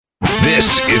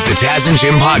This is the Taz and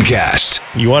Jim podcast.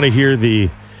 You want to hear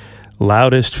the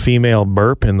loudest female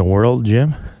burp in the world,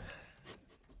 Jim?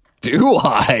 Do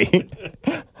I?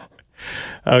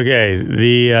 Okay,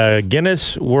 the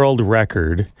Guinness World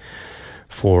Record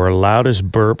for loudest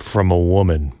burp from a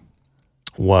woman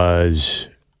was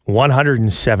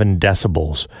 107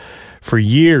 decibels. For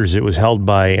years, it was held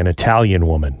by an Italian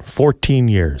woman. 14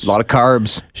 years. A lot of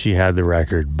carbs. She had the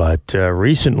record. But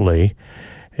recently,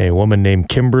 a woman named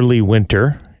Kimberly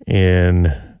Winter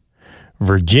in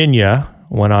Virginia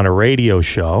went on a radio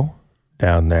show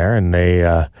down there, and they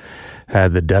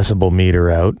had the decibel meter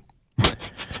out.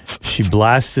 She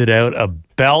blasted out a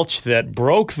belch that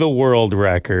broke the world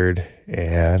record,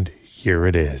 and here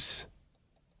it is.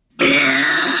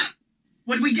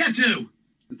 What'd we get to?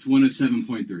 It's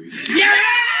 107.3. Yeah!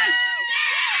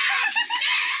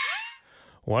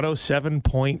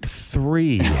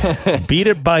 107.3. Beat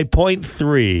it by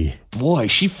 0.3. Boy,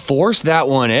 she forced that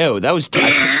one out. That was...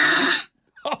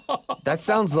 That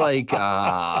sounds like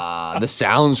the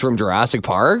sounds from Jurassic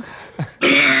Park.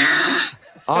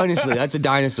 Honestly, that's a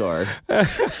dinosaur.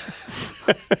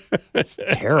 That's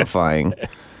terrifying.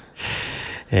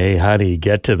 Hey, honey,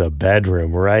 get to the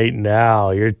bedroom right now.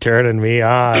 You're turning me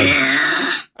on.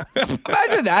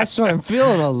 Imagine that, so I'm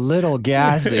feeling a little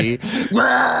gassy.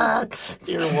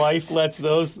 Your wife lets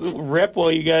those rip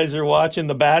while you guys are watching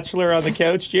The Bachelor on the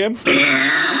couch, Jim?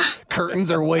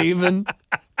 Curtains are waving.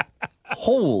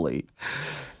 Holy.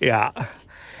 Yeah.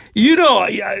 You know,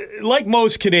 like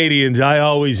most Canadians, I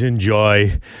always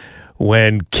enjoy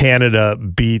when Canada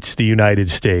beats the United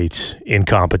States in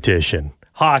competition.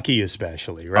 Hockey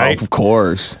especially, right? Oh, of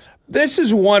course. This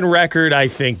is one record I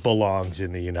think belongs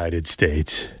in the United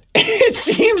States. It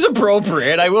seems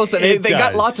appropriate, I will say. They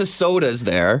got lots of sodas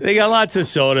there. They got lots of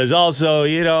sodas. Also,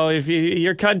 you know, if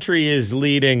your country is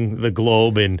leading the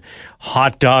globe in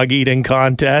hot dog eating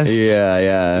contests,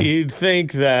 you'd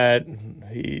think that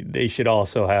they should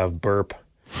also have burp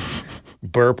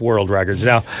world records.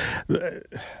 Now,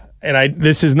 and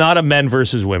this is not a men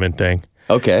versus women thing.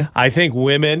 Okay. I think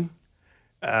women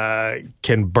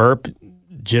can burp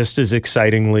just as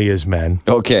excitingly as men.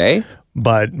 Okay.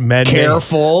 But men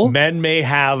Careful. Men may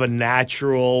have a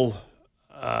natural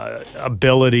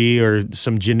ability or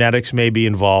some genetics may be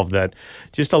involved that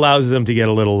just allows them to get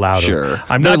a little louder. Sure.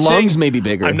 Their lungs may be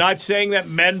bigger. I'm not saying that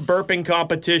men burping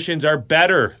competitions are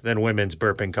better than women's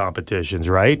burping competitions,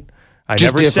 right? I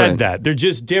just never different. said that. They're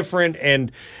just different,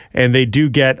 and they do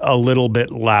get a little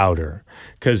bit louder.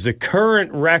 Because the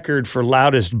current record for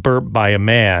loudest burp by a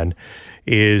man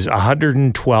is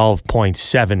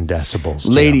 112.7 decibels.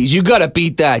 Jim. Ladies, you gotta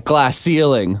beat that glass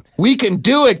ceiling. We can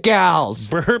do it,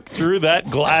 gals. Burp through that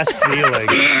glass ceiling.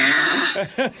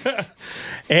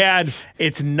 And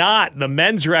it's not, the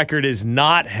men's record is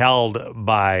not held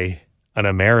by an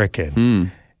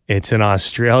American. It's an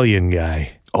Australian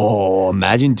guy. Oh,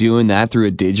 imagine doing that through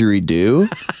a didgeridoo.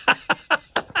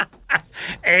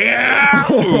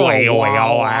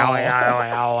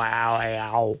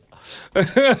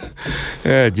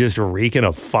 Just reeking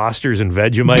of Foster's and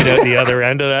Vegemite at the other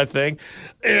end of that thing.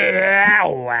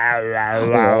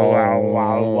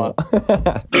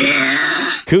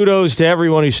 Kudos to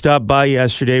everyone who stopped by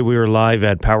yesterday. We were live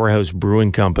at Powerhouse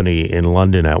Brewing Company in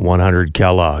London at 100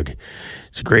 Kellogg.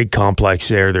 It's a great complex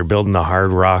there. They're building the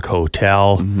Hard Rock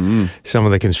Hotel. Mm-hmm. Some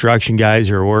of the construction guys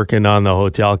who are working on the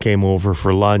hotel came over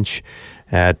for lunch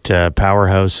at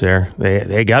Powerhouse there.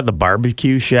 They got the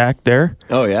barbecue shack there.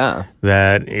 Oh, yeah.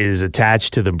 That is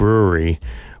attached to the brewery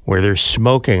where they're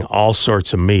smoking all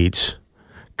sorts of meats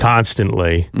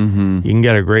constantly. Mm-hmm. You can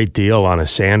get a great deal on a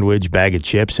sandwich, bag of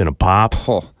chips, and a pop.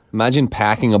 Oh, imagine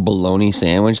packing a bologna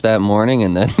sandwich that morning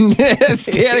and then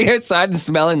standing outside and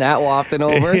smelling that wafting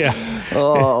over. Yeah.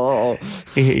 Oh.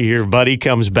 Your buddy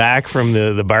comes back from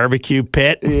the barbecue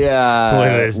pit.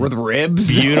 Yeah. With ribs.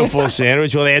 Beautiful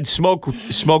sandwich. Well, they had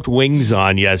smoked wings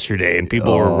on yesterday, and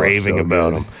people were raving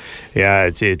about them. Yeah,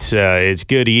 it's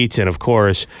good eats, and of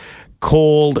course,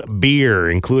 cold beer,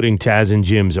 including Taz and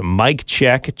Jim's Mike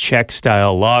Czech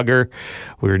style lager.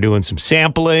 We were doing some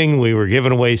sampling. We were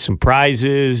giving away some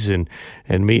prizes and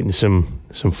meeting some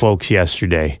folks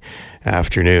yesterday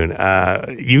afternoon.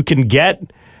 You can get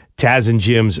Taz and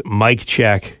Jim's Mike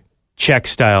Czech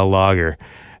style lager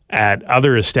at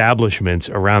other establishments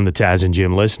around the Taz and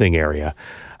Jim listening area.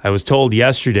 I was told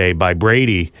yesterday by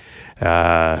Brady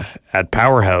at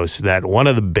Powerhouse that one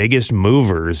of the biggest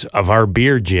movers of our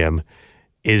beer, Jim,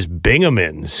 is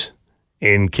Bingaman's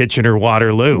in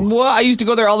Kitchener-Waterloo. Well, I used to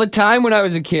go there all the time when I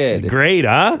was a kid. Great,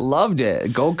 huh? Loved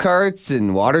it. Go-karts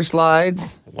and water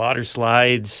slides. water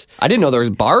slides. I didn't know there was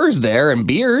bars there and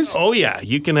beers. Oh, yeah.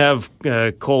 You can have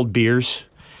cold beers.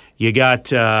 You got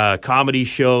comedy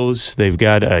shows. They've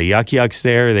got Yuck Yucks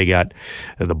there. They got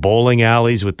the bowling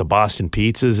alleys with the Boston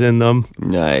pizzas in them.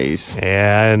 Nice.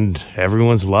 And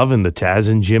everyone's loving the Taz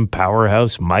and Jim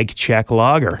Powerhouse Mike Check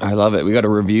Lager. I love it. We got a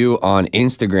review on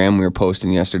Instagram we were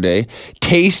posting yesterday.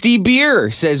 Tasty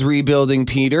beer, says Rebuilding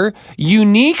Peter.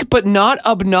 Unique but not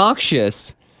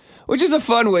obnoxious. Which is a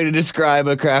fun way to describe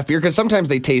a craft beer because sometimes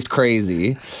they taste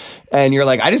crazy. And you're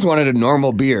like, I just wanted a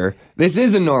normal beer. This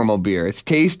is a normal beer. It's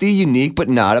tasty, unique, but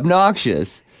not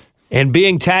obnoxious. And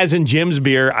being Taz and Jim's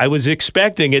beer, I was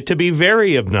expecting it to be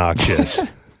very obnoxious.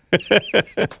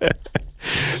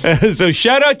 So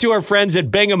shout out to our friends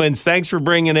at Binghamans. Thanks for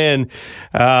bringing in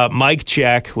Mike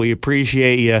Check. We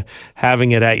appreciate you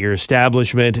having it at your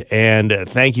establishment. And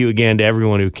thank you again to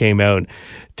everyone who came out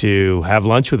to have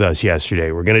lunch with us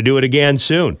yesterday. We're going to do it again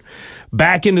soon.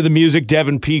 Back into the music,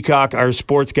 Devin Peacock, our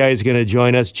sports guy, is going to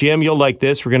join us. Jim, you'll like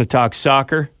this. We're going to talk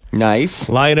soccer. Nice.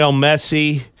 Lionel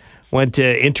Messi went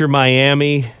to Inter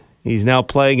Miami. He's now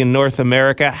playing in North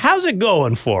America. How's it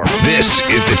going for him? This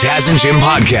is the Taz and Jim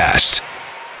Podcast.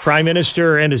 Prime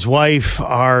Minister and his wife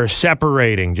are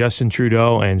separating. Justin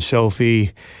Trudeau and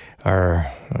Sophie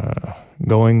are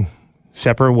going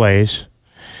separate ways.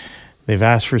 They've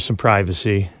asked for some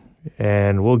privacy,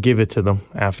 and we'll give it to them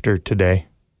after today.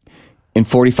 In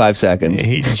 45 seconds.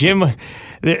 Jim,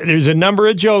 there's a number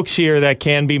of jokes here that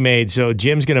can be made, so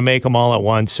Jim's going to make them all at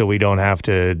once so we don't have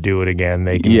to do it again.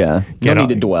 They can no need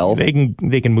to dwell. They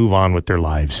can move on with their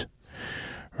lives,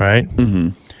 right? Mm-hmm.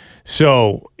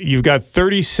 So you've got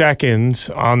 30 seconds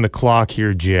on the clock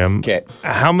here, Jim. Okay.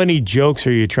 How many jokes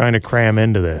are you trying to cram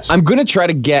into this? I'm going to try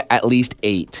to get at least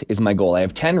 8 is my goal. I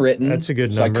have 10 written. That's a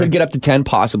good so number. I could get up to 10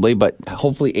 possibly, but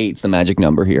hopefully 8's the magic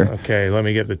number here. Okay, let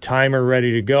me get the timer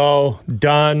ready to go.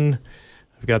 Done.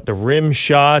 I've got the rim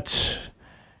shots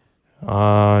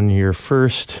on your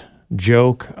first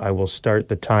joke. I will start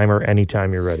the timer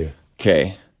anytime you're ready.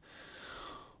 Okay.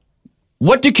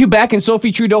 What do Quebec and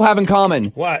Sophie Trudeau have in common?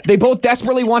 What? They both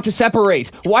desperately want to separate.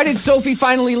 Why did Sophie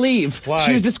finally leave? Why?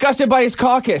 She was disgusted by his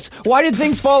caucus. Why did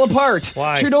things fall apart?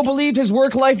 Why? Trudeau believed his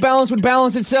work-life balance would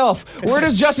balance itself. Where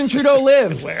does Justin Trudeau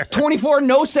live? Where? 24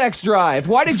 no-sex drive.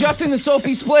 Why did Justin and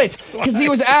Sophie split? Because he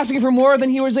was asking for more than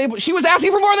he was able... She was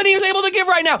asking for more than he was able to give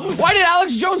right now. Why did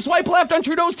Alex Jones swipe left on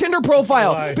Trudeau's Tinder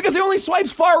profile? Why? Because he only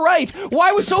swipes far right.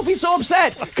 Why was Sophie so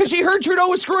upset? Because she heard Trudeau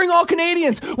was screwing all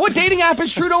Canadians. What dating app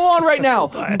is Trudeau on right now?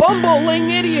 Bumbling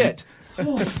idiot.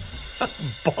 Bumbling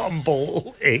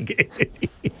idiot.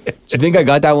 Do you think I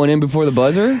got that one in before the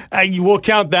buzzer? We'll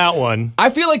count that one. I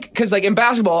feel like, because like in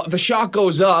basketball, the shot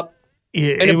goes up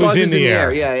and it was buzzes in the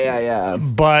air. Yeah.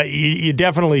 But you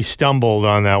definitely stumbled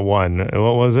on that one.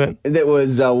 What was it? That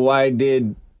was why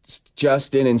did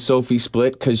Justin and Sophie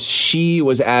split? Because she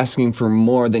was asking for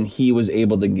more than he was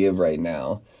able to give right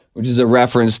now, which is a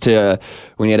reference to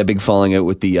when he had a big falling out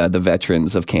with the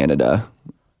veterans of Canada.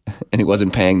 And he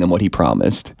wasn't paying them what he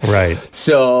promised. Right.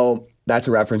 So that's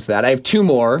a reference to that. I have 2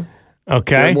 more.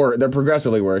 Okay. They're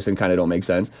progressively worse and kind of don't make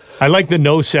sense. I like the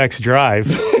no sex drive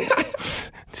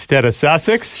instead of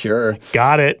Sussex. Sure.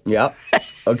 Got it. Yep.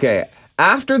 Okay.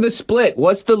 After the split,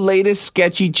 what's the latest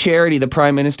sketchy charity the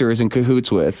Prime Minister is in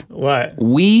cahoots with? What?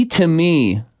 We to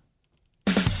me.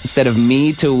 Instead of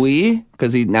me to we,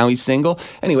 because now he's single.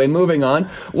 Anyway, moving on.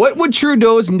 What would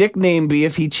Trudeau's nickname be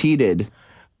if he cheated?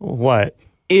 What?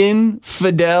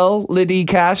 Infidelity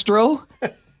Castro?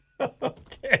 Kind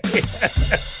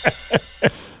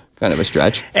of a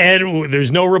stretch. And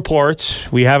there's no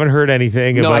reports. We haven't heard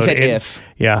anything about... No, I said if.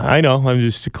 Yeah, I know. I'm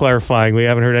just clarifying. We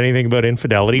haven't heard anything about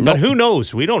infidelity. But who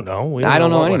knows? We don't know. I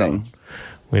don't know anything.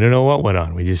 We don't know what went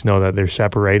on. We just know that they're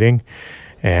separating.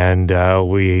 And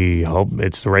we hope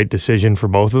it's the right decision for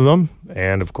both of them.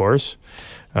 And, of course,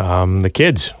 the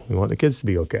kids. We want the kids to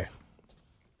be okay.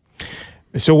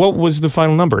 So what was the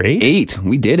final number? 8? 8.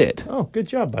 We did it. Oh, good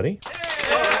job, buddy.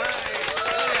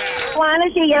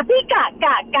 Wanna see your peacock,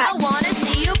 got. I wanna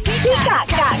see you peacock,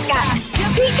 Peacock, got.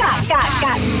 Peacock,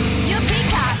 got. You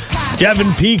peacock.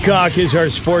 Devin Peacock is our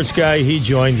sports guy. He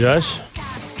joins us.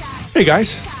 Hey,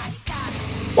 guys.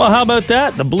 Well, how about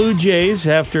that? The Blue Jays,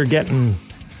 after getting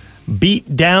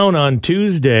beat down on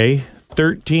Tuesday,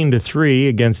 13-3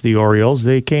 against the Orioles,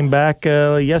 they came back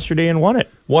yesterday and won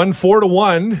it. Won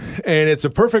 4-1, and it's a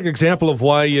perfect example of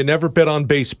why you never bet on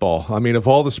baseball. I mean, of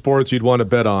all the sports you'd want to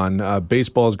bet on,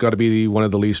 baseball's got to be one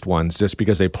of the least ones, just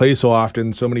because they play so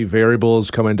often, so many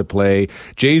variables come into play.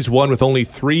 Jays won with only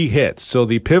 3 hits, so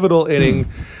the pivotal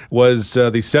inning was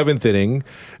the 7th inning.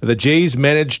 The Jays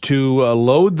managed to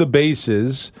load the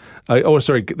bases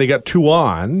They got 2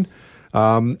 on.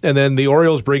 And then the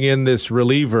Orioles bring in this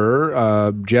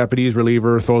reliever, Japanese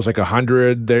reliever, throws like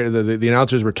 100. The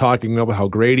announcers were talking about how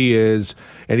great he is,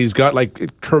 and he's got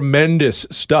like tremendous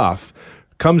stuff.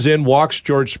 Comes in, walks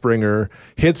George Springer,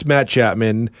 hits Matt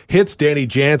Chapman, hits Danny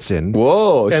Jansen.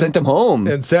 Whoa, sent him home.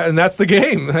 And that's the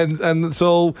game. And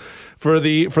so for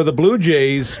the Blue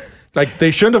Jays, like they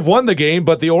shouldn't have won the game,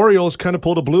 but the Orioles kind of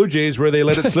pulled a Blue Jays where they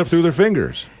let it slip through their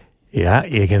fingers. Yeah,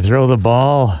 you can throw the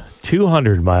ball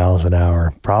 200 miles an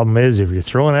hour. Problem is, if you're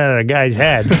throwing it at a guy's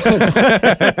head,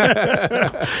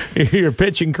 your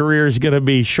pitching career is going to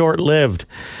be short-lived.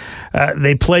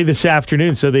 They play this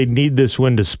afternoon, so they need this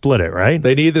win to split it, right?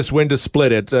 They need this win to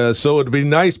split it. So it would be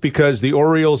nice because the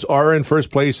Orioles are in first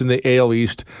place in the AL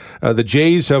East. The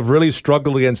Jays have really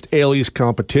struggled against AL East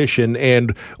competition,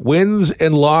 and wins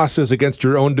and losses against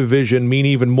your own division mean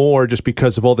even more just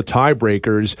because of all the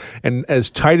tiebreakers. And as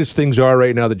tight as things are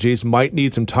right now, the Jays might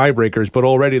need some tiebreakers, but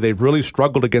already they've really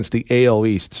struggled against the AL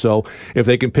East. So if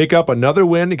they can pick up another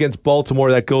win against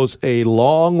Baltimore, that goes a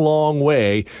long, long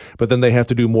way, but then they have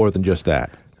to do more than just that.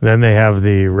 Then they have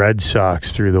the Red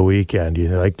Sox through the weekend. Do you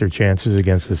like their chances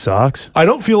against the Sox? I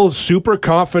don't feel super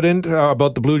confident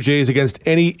about the Blue Jays against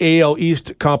any AL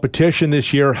East competition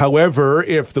this year. However,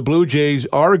 if the Blue Jays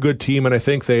are a good team, and I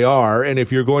think they are, and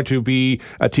if you're going to be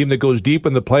a team that goes deep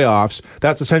in the playoffs,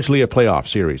 that's essentially a playoff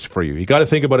series for you. You got to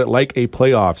think about it like a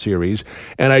playoff series.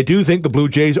 And I do think the Blue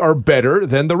Jays are better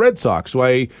than the Red Sox. So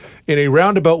I, in a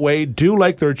roundabout way, do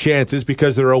like their chances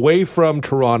because they're away from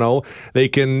Toronto. They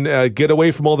can get away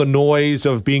from all the noise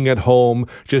of being at home,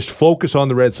 just focus on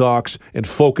the Red Sox and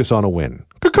focus on a win.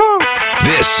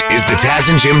 This is the Taz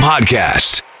and Jim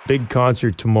Podcast. Big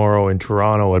concert tomorrow in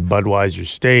Toronto at Budweiser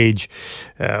Stage.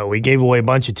 We gave away a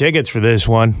bunch of tickets for this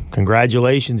one.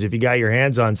 Congratulations if you got your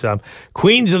hands on some.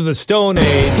 Queens of the Stone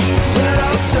Age.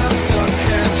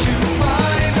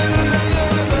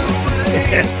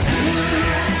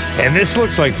 And this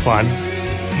looks like fun.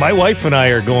 My wife and I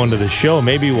are going to the show.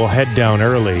 Maybe we'll head down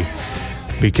early.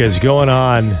 Because going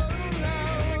on,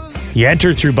 you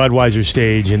enter through Budweiser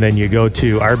Stage and then you go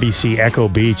to RBC Echo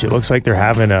Beach. It looks like they're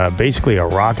having basically a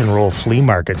rock and roll flea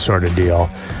market sort of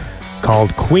deal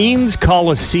called Queens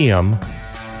Coliseum.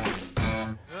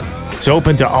 It's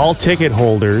open to all ticket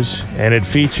holders and it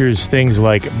features things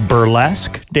like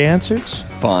burlesque dancers.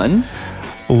 Fun.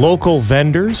 Local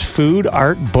vendors, food,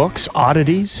 art, books,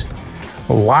 oddities,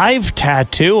 live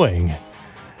tattooing.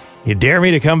 You dare me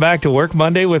to come back to work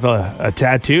Monday with a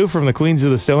tattoo from the Queens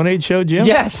of the Stone Age show, Jim?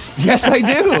 Yes, I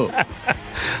do.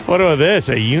 What about this?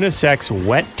 A unisex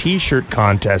wet T-shirt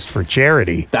contest for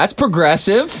charity. That's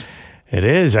progressive. It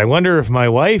is. I wonder if my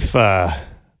wife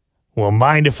will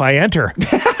mind if I enter.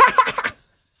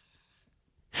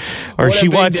 Or What a she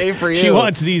big wants day for she you.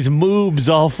 wants these moobs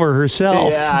all for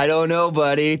herself. Yeah, I don't know,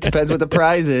 buddy. Depends what the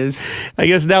prize is. I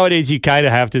guess nowadays you kind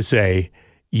of have to say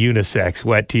unisex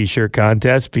wet T-shirt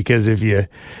contest because if you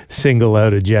single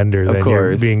out a gender, then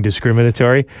you're being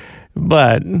discriminatory.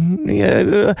 But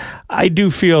yeah, I do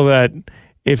feel that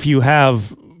if you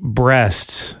have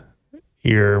breasts,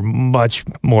 you're much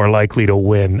more likely to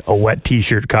win a wet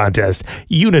T-shirt contest,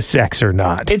 unisex or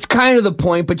not. It's kind of the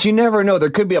point, but you never know.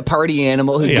 There could be a party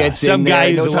animal who gets some in there guy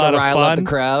and who's knows a how lot to of rile fun. up the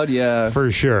crowd. Yeah,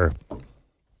 For sure.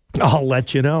 I'll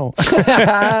let you know.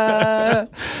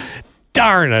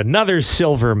 Darn, another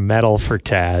silver medal for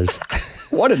Taz.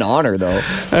 What an honor, though.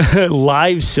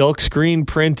 Live silk screen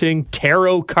printing,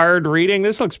 tarot card reading.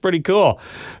 This looks pretty cool.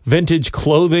 Vintage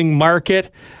clothing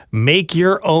market. Make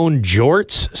your own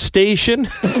jorts station.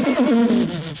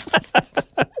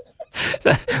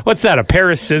 What's that, a pair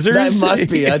of scissors? That must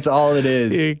be. That's all it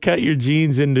is. You cut your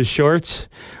jeans into shorts.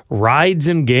 Rides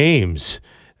and games.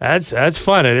 That's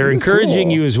fun. And they're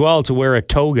encouraging you as well to wear a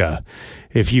toga.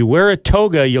 If you wear a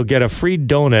toga, you'll get a free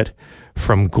donut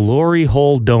from Glory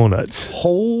Hole Donuts.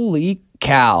 Holy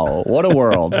cow. What a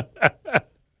world.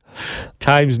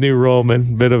 Times New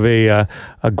Roman, bit of a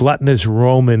gluttonous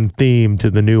Roman theme to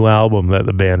the new album that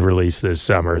the band released this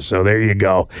summer. So there you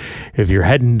go. If you're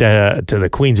heading to the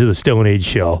Queens of the Stone Age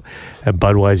show at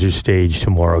Budweiser Stage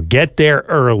tomorrow, get there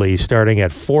early, starting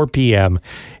at 4 p.m.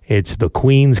 It's the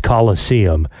Queens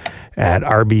Coliseum at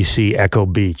RBC Echo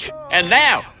Beach. And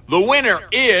now, the winner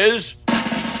is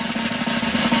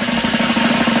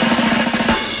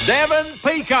Devin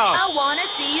Peacock. I wanna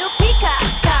see you peacock,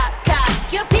 cock,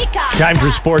 cock, you peacock. Time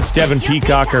for sports. Devin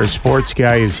Peacock, our sports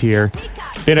guy, is here.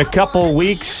 Been a couple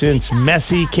weeks since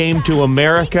Messi came to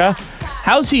America.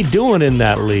 How's he doing in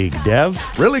that league, Dev?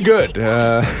 Really good.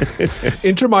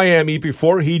 Inter Miami,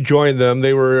 before he joined them,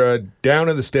 they were down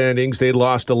in the standings. They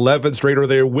lost 11 straight, or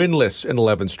they were winless in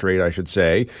 11 straight, I should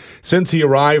say. Since he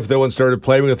arrived, though, and started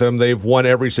playing with them, they've won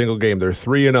every single game. They're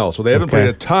 3-0. So they haven't played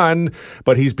a ton,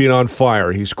 but he's been on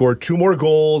fire. He scored 2 more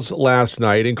goals last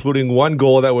night, including one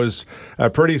goal that was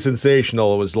pretty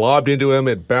sensational. It was lobbed into him.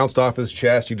 It bounced off his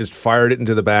chest. He just fired it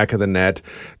into the back of the net.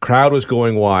 Crowd was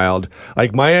going wild.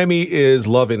 Like, Miami is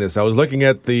loving this. I was looking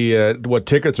at the what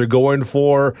tickets are going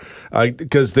for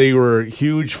because they were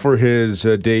huge for his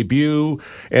debut,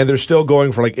 and they're still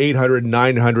going for like $800,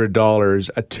 $900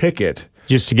 a ticket.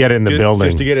 Just to get in the building.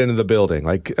 Just to get into the building.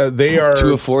 Like, they are...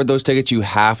 To afford those tickets, you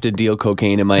have to deal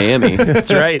cocaine in Miami.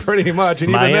 That's right. Pretty much.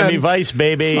 And Miami even then, Vice,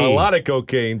 baby. a lot of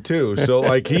cocaine, too. So,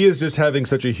 like, he is just having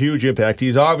such a huge impact.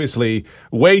 He's obviously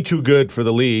way too good for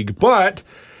the league, but...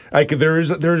 Like, there's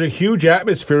a huge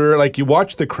atmosphere. Like, you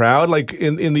watch the crowd, like,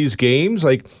 in these games,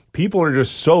 like, people are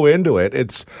just so into it.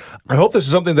 I hope this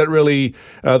is something that really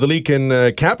the league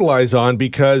can capitalize on,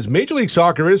 because Major League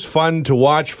Soccer is fun to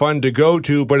watch, fun to go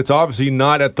to, but it's obviously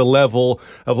not at the level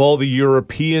of all the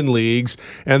European leagues.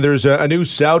 And there's a new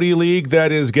Saudi league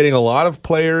that is getting a lot of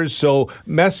players. So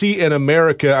Messi in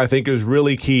America, I think, is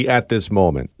really key at this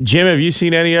moment. Jim, have you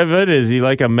seen any of it? Is he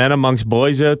like a man amongst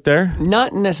boys out there?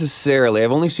 Not necessarily.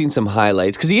 I've only seen some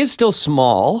highlights because he is still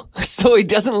small, so he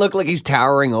doesn't look like he's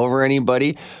towering over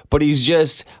anybody, but he's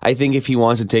just, I think if he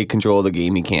wants to take control of the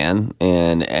game, he can,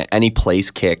 and any place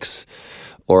kicks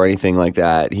or anything like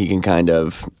that, he can kind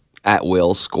of at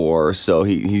will score. So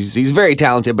he's very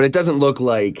talented, but it doesn't look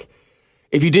like,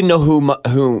 if you didn't know who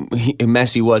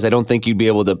Messi was, I don't think you'd be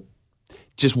able to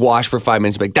just watch for 5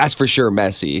 minutes and be like, that's for sure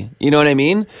Messi. You know what I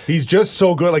mean? He's just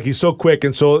so good. Like, he's so quick.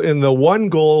 And so in the one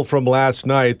goal from last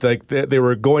night, like, they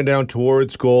were going down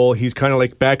towards goal. He's kind of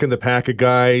like back in the pack of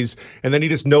guys, and then he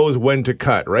just knows when to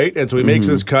cut, right? And so he makes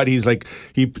his cut. He's like,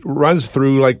 he runs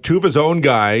through like 2 of his own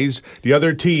guys. The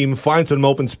other team finds some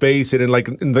open space, and in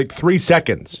like 3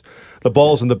 seconds, the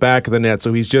ball's in the back of the net.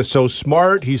 So he's just so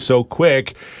smart. He's so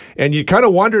quick. And you kind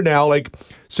of wonder now, like,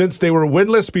 since they were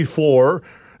winless before,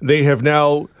 they have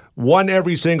now won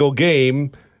every single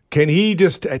game. Can he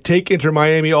just take Inter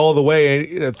Miami all the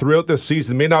way throughout this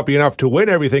season? It may not be enough to win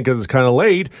everything because it's kind of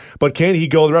late, but can he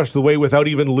go the rest of the way without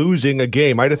even losing a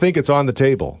game? I think it's on the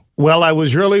table. Well, I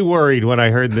was really worried when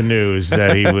I heard the news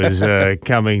that he was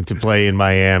coming to play in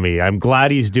Miami. I'm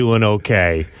glad he's doing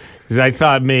okay, because I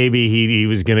thought maybe he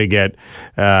was going to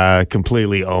get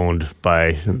completely owned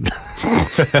by...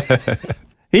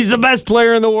 He's the best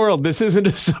player in the world. This isn't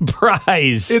a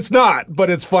surprise. It's not, but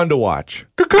it's fun to watch.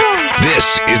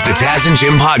 This is the Taz and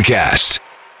Jim podcast.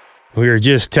 We were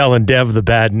just telling Dev the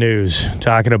bad news,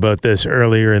 talking about this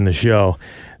earlier in the show.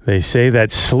 They say that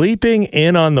sleeping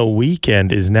in on the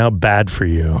weekend is now bad for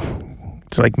you.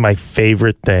 It's like my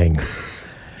favorite thing.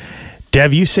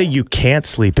 Dev, you say you can't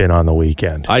sleep in on the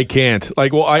weekend. I can't.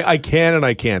 Like, well, I can and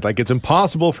I can't. Like, it's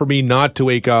impossible for me not to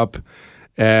wake up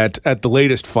at the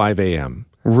latest 5 a.m.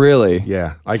 Really?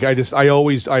 Yeah. I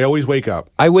always wake up.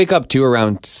 I wake up too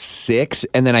around 6,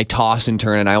 and then I toss and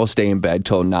turn, and I will stay in bed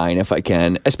till 9 if I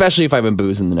can, especially if I've been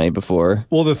boozing the night before.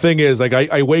 Well, the thing is, like,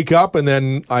 I wake up and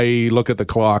then I look at the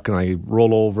clock and I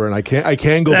roll over and I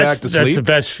can go back to sleep. That's the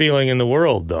best feeling in the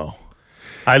world, though.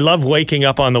 I love waking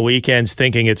up on the weekends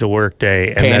thinking it's a work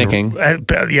day. And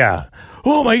panicking. Yeah.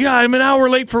 Oh, my God, I'm an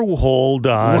hour late for... Hold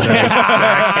on a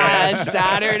second.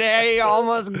 Saturday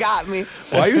almost got me.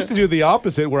 Well, I used to do the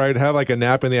opposite, where I'd have like a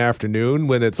nap in the afternoon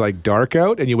when it's like dark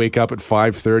out, and you wake up at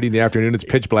 5:30 in the afternoon, it's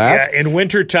pitch black. Yeah, in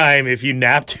wintertime, if you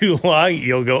nap too long,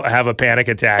 you'll go have a panic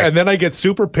attack. And then I get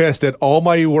super pissed at all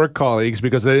my work colleagues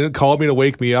because they didn't call me to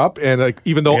wake me up, and like,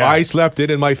 even though I slept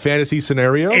in my fantasy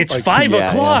scenario. It's like, 5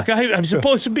 o'clock. I'm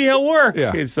supposed to be at work.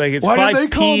 Yeah. It's like, it's Why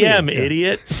 5 p.m.,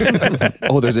 idiot.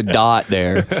 Oh, there's a dot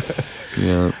there.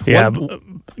 Yeah.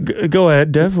 Go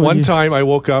ahead, Dev. One time I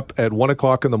woke up at 1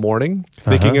 o'clock in the morning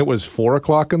thinking it was 4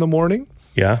 o'clock in the morning.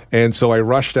 Yeah. And so I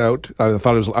rushed out. I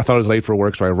thought it was late for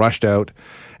work, so I rushed out,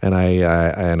 and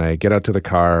I get out to the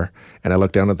car, and I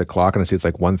look down at the clock, and I see it's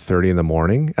like 1:30 in the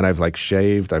morning, and I've like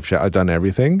shaved, I've done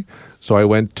everything. So I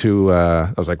went to,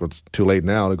 I was like, well, it's too late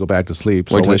now to go back to sleep.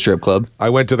 So Went to the strip club? I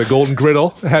went to the Golden Griddle,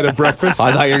 had a breakfast.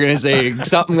 I thought you were going to say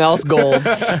something else gold.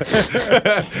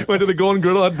 Went to the Golden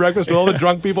Griddle, had breakfast with all the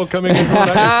drunk people coming in the night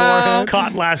beforehand.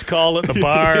 Caught last call at the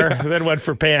bar, then went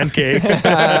for pancakes.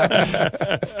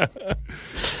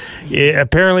 Yeah,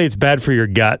 apparently it's bad for your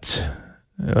guts.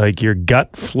 Like your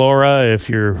gut flora, if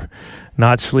you're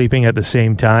not sleeping at the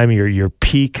same time, your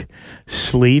peak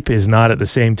sleep is not at the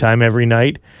same time every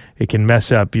night, it can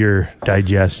mess up your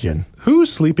digestion.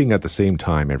 Who's sleeping at the same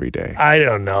time every day? I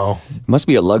don't know. Must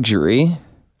be a luxury.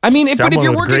 I mean, but if Someone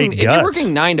you're with working, great if you're guts.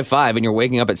 working 9 to 5 and you're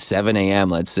waking up at 7 a.m.,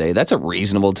 let's say, that's a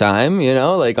reasonable time,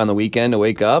 like on the weekend to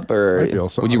wake up. Or I feel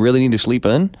so. would you really need to sleep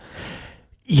in?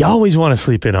 You always want to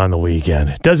sleep in on the weekend.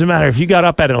 It doesn't matter if you got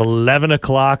up at 11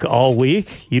 o'clock all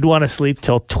week, you'd want to sleep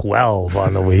till 12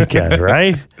 on the weekend,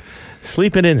 right?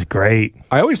 Sleeping in's great.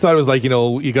 I always thought it was like,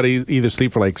 you got to either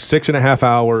sleep for like 6.5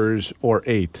 hours or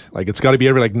 8. Like it's got to be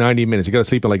every like 90 minutes. You got to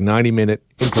sleep in like 90-minute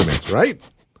increments, right?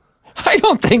 I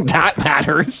don't think that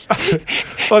matters.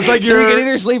 Well, it's like So you can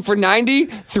either sleep for 90,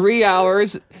 3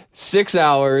 hours, 6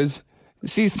 hours.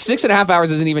 See, 6.5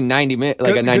 hours isn't even 90 minutes,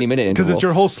 like a 90-minute interval. Because it's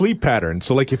your whole sleep pattern.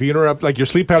 So like if you interrupt, like your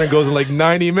sleep pattern goes in like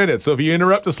 90 minutes. So if you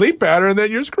interrupt the sleep pattern, then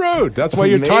you're screwed. That's why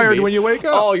you're tired when you wake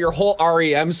up. Oh, your whole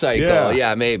REM cycle. Yeah.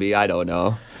 Yeah, maybe. I don't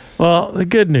know. Well, the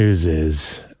good news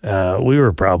is we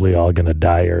were probably all going to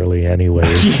die early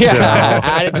anyways. Yeah, So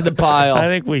add it to the pile. I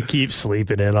think we keep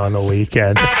sleeping in on the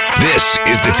weekend. This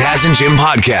is the Taz and Jim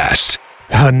podcast.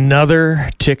 Another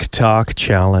TikTok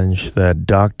challenge that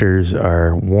doctors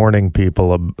are warning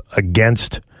people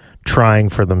against trying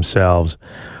for themselves.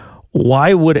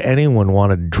 Why would anyone want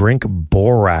to drink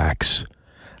borax?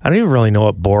 I don't even really know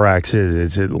what borax is.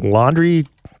 Is it laundry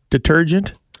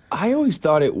detergent? I always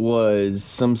thought it was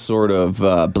some sort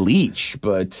of bleach,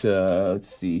 but let's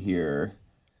see here.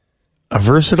 A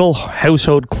versatile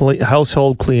household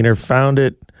cleaner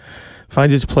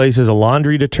finds its place as a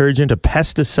laundry detergent, a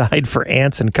pesticide for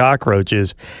ants and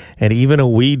cockroaches, and even a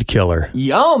weed killer.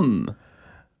 Yum!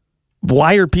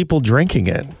 Why are people drinking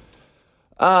it?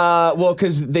 Well,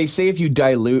 because they say if you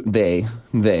dilute,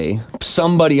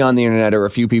 somebody on the internet or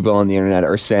a few people on the internet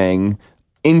are saying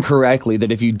incorrectly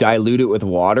that if you dilute it with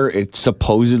water, it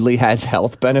supposedly has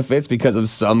health benefits because of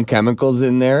some chemicals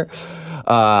in there.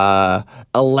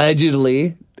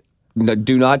 Allegedly,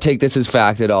 do not take this as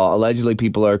fact at all. Allegedly,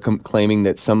 people are claiming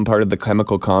that some part of the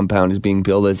chemical compound is being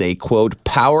billed as a, quote,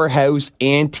 powerhouse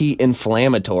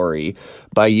anti-inflammatory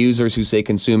by users who say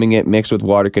consuming it mixed with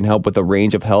water can help with a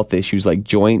range of health issues like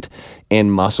joint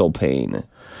and muscle pain.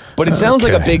 But it sounds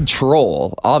like a big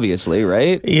troll, obviously,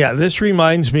 right? Yeah, this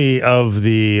reminds me of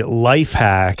the life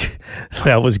hack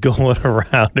that was going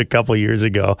around a couple years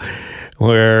ago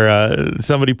where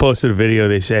somebody posted a video.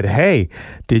 They said, hey,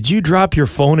 did you drop your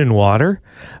phone in water?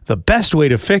 The best way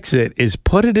to fix it is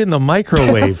put it in the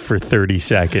microwave for 30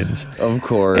 seconds. Of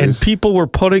course. And people were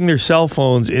putting their cell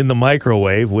phones in the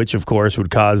microwave, which, of course, would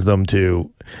cause them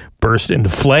to burst into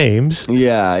flames.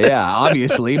 Yeah,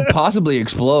 obviously. Possibly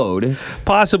explode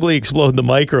The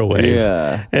microwave.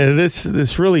 Yeah. And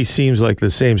this really seems like the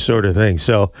same sort of thing.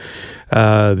 So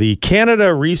the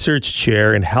Canada Research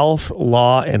Chair in Health,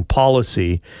 Law and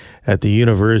Policy at the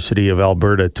University of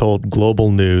Alberta told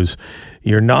Global News,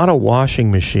 you're not a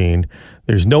washing machine.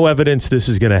 There's no evidence this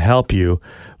is going to help you,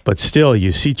 but still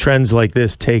you see trends like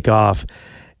this take off,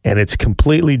 and it's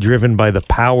completely driven by the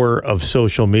power of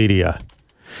social media.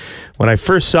 When I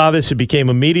first saw this, it became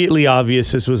immediately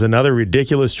obvious this was another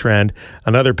ridiculous trend,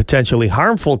 another potentially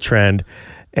harmful trend,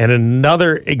 and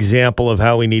another example of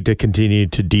how we need to continue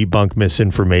to debunk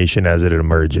misinformation as it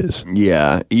emerges.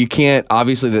 Yeah, you can't,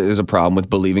 obviously there's a problem with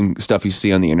believing stuff you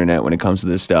see on the internet when it comes to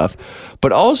this stuff.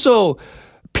 But also,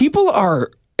 people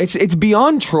are, it's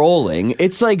beyond trolling.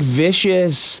 It's like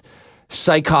vicious,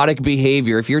 psychotic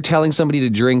behavior. If you're telling somebody to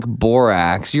drink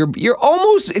borax,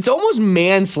 it's almost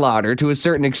manslaughter to a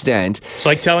certain extent. It's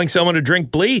like telling someone to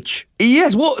drink bleach.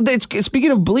 Yes, well, speaking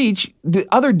of bleach, the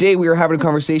other day we were having a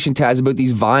conversation, Taz, about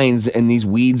these vines and these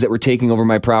weeds that were taking over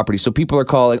my property. So people are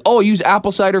calling, oh, use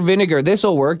apple cider vinegar.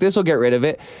 This'll work. This'll get rid of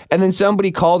it. And then somebody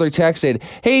called or texted,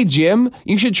 hey, Jim,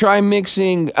 you should try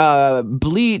mixing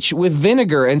bleach with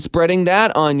vinegar and spreading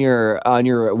that on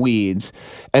your weeds.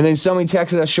 And then somebody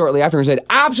texted us shortly after and said,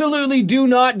 absolutely do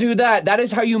not do that. That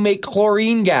is how you make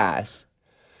chlorine gas.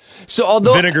 So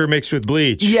although Vinegar mixed with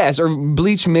bleach. yes, or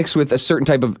bleach mixed with a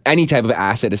certain any type of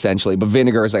acid, essentially. But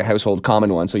vinegar is like a household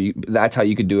common one, so that's how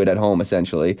you could do it at home,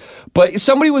 essentially. But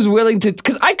somebody was willing to,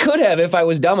 because I could have, if I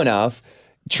was dumb enough,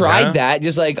 tried that,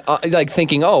 just like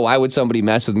thinking, oh, why would somebody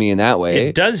mess with me in that way?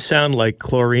 It does sound like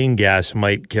chlorine gas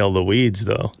might kill the weeds,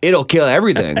 though. It'll kill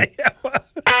everything.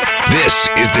 This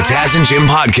is the Taz and Jim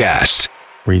podcast.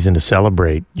 Reason to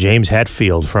celebrate. James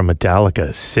Hetfield from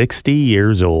Metallica, 60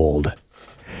 years old.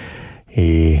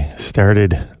 He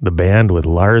started the band with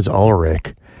Lars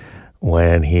Ulrich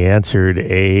when he answered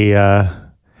a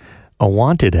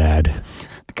wanted ad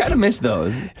I kind of miss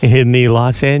those. in the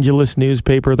Los Angeles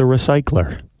newspaper, The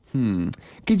Recycler.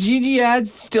 Kijiji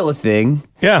ads still a thing.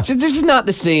 Yeah. This is not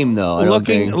the same though. I don't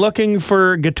think. Looking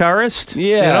for guitarist?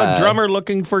 Yeah. Drummer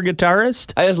looking for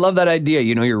guitarist? I just love that idea.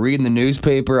 You're reading the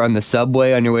newspaper on the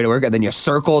subway on your way to work, and then you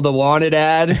circle the wanted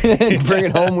ad and bring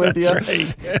it home with you.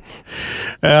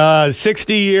 Right.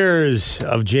 60 years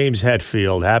of James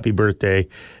Hetfield. Happy birthday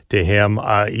to him.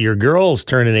 Your girl's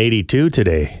turning 82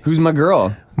 today. Who's my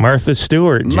girl? Martha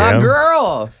Stewart, Jim. My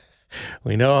girl.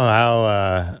 We know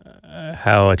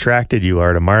how attracted you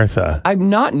are to Martha. I'm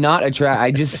not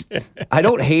attracted. I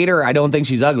don't hate her. I don't think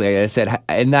she's ugly. I said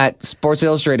in that Sports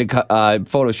Illustrated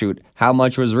photo shoot, how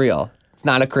much was real? It's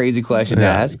not a crazy question to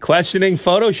ask. Questioning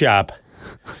Photoshop.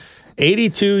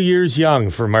 82 years young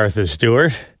for Martha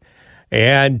Stewart.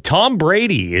 And Tom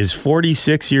Brady is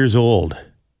 46 years old.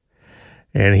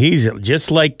 And he's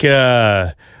just like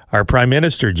our Prime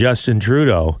Minister, Justin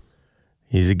Trudeau.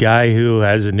 He's a guy who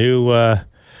has a new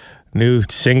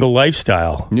single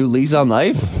lifestyle. New lease on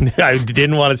life? I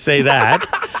didn't want to say that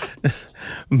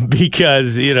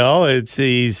because,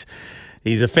 he's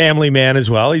a family man as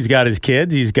well. He's got his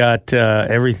kids. He's got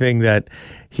everything that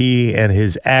he and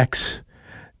his ex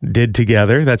did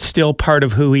together. That's still part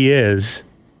of who he is.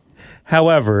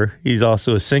 However, he's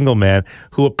also a single man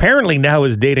who apparently now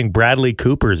is dating Bradley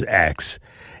Cooper's ex.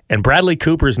 And Bradley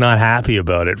Cooper's not happy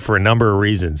about it for a number of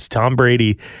reasons. Tom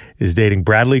Brady is dating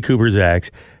Bradley Cooper's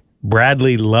ex.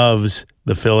 Bradley loves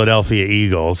the Philadelphia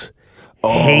Eagles.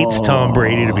 Hates Tom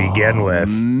Brady to begin with.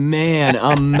 Man,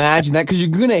 imagine that, because you're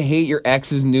going to hate your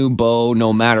ex's new beau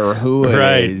no matter who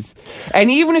it is.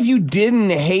 And even if you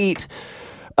didn't hate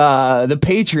the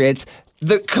Patriots,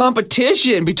 the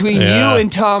competition between you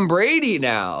and Tom Brady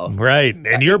now. Right.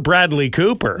 And you're Bradley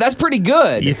Cooper. That's pretty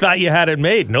good. You thought you had it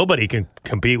made. Nobody can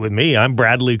compete with me. I'm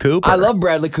Bradley Cooper. I love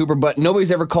Bradley Cooper, but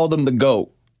nobody's ever called him the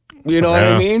GOAT. You know what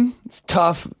I mean? It's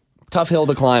tough hill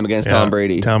to climb against Tom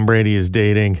Brady. Tom Brady is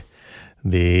dating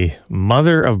the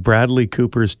mother of Bradley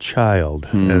Cooper's child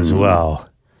as well.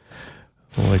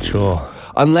 Which will...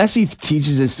 Unless he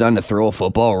teaches his son to throw a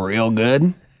football real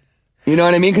good. You know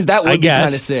what I mean? Because that would be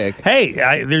kind of sick. Hey,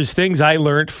 there's things I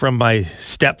learned from my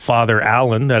stepfather,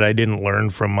 Alan, that I didn't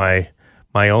learn from my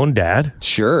own dad.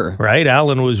 Sure. Right?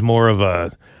 Alan was more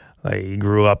of he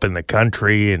grew up in the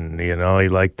country and, he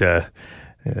liked to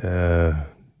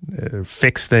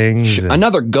fix things.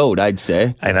 Another GOAT, I'd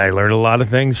say. And I learned a lot of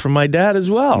things from my dad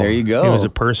as well. There you go. He was a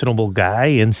personable guy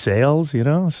in sales,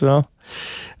 so...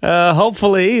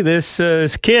 hopefully this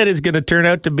kid is going to turn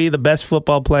out to be the best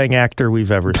football playing actor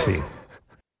we've ever seen.